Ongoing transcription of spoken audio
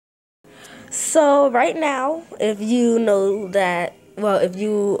So right now, if you know that, well, if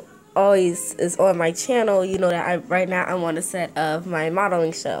you always is on my channel, you know that right now I'm on a set of my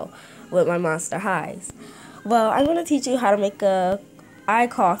modeling show with my Monster Highs. Well, I'm going to teach you how to make a eye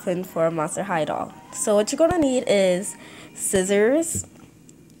coffin for a Monster High doll. So what you're going to need is scissors,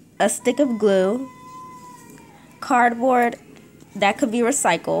 a stick of glue, cardboard that could be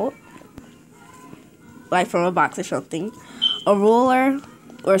recycled, like from a box or something, a ruler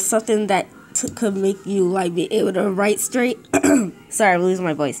or something that could make you like be able to write straight. Sorry, I'm losing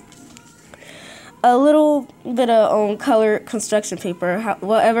my voice. A little bit of colored construction paper,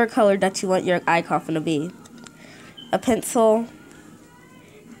 whatever color that you want your eye coffin to be. A pencil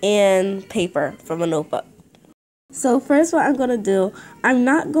and paper from a notebook. So first what I'm going to do, I'm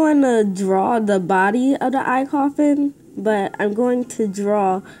not going to draw the body of the eye coffin, but I'm going to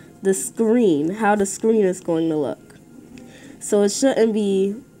draw the screen, how the screen is going to look. So it shouldn't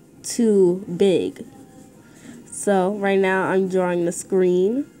be too big. So right now I'm drawing the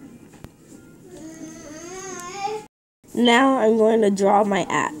screen. Now I'm going to draw my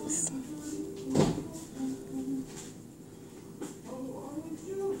apps.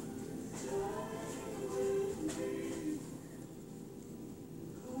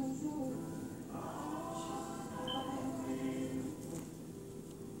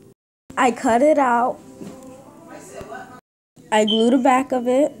 I cut it out. I glue the back of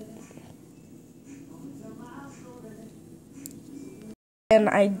it. And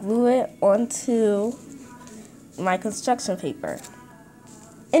I glue it onto my construction paper.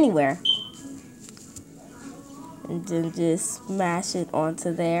 Anywhere. And then just smash it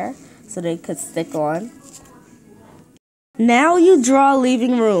onto there so they could stick on. Now you draw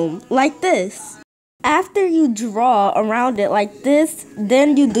leaving room like this. After you draw around it like this,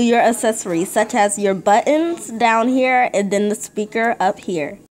 then you do your accessories such as your buttons down here and then the speaker up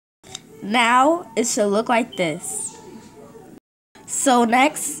here. Now it should look like this. So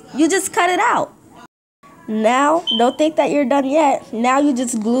next, you just cut it out. Now, don't think that you're done yet. Now you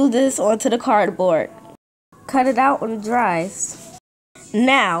just glue this onto the cardboard. Cut it out when it dries.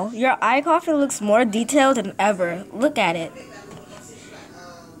 Now, your eye coffin looks more detailed than ever. Look at it.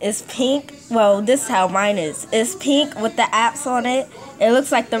 It's pink. Well, this is how mine is. It's pink with the apps on it. It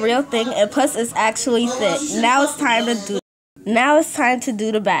looks like the real thing, and plus it's actually thick. Now it's time to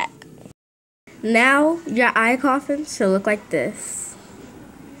do the back. Now your eye coffin should look like this.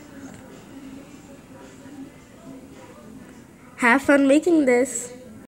 Have fun making this.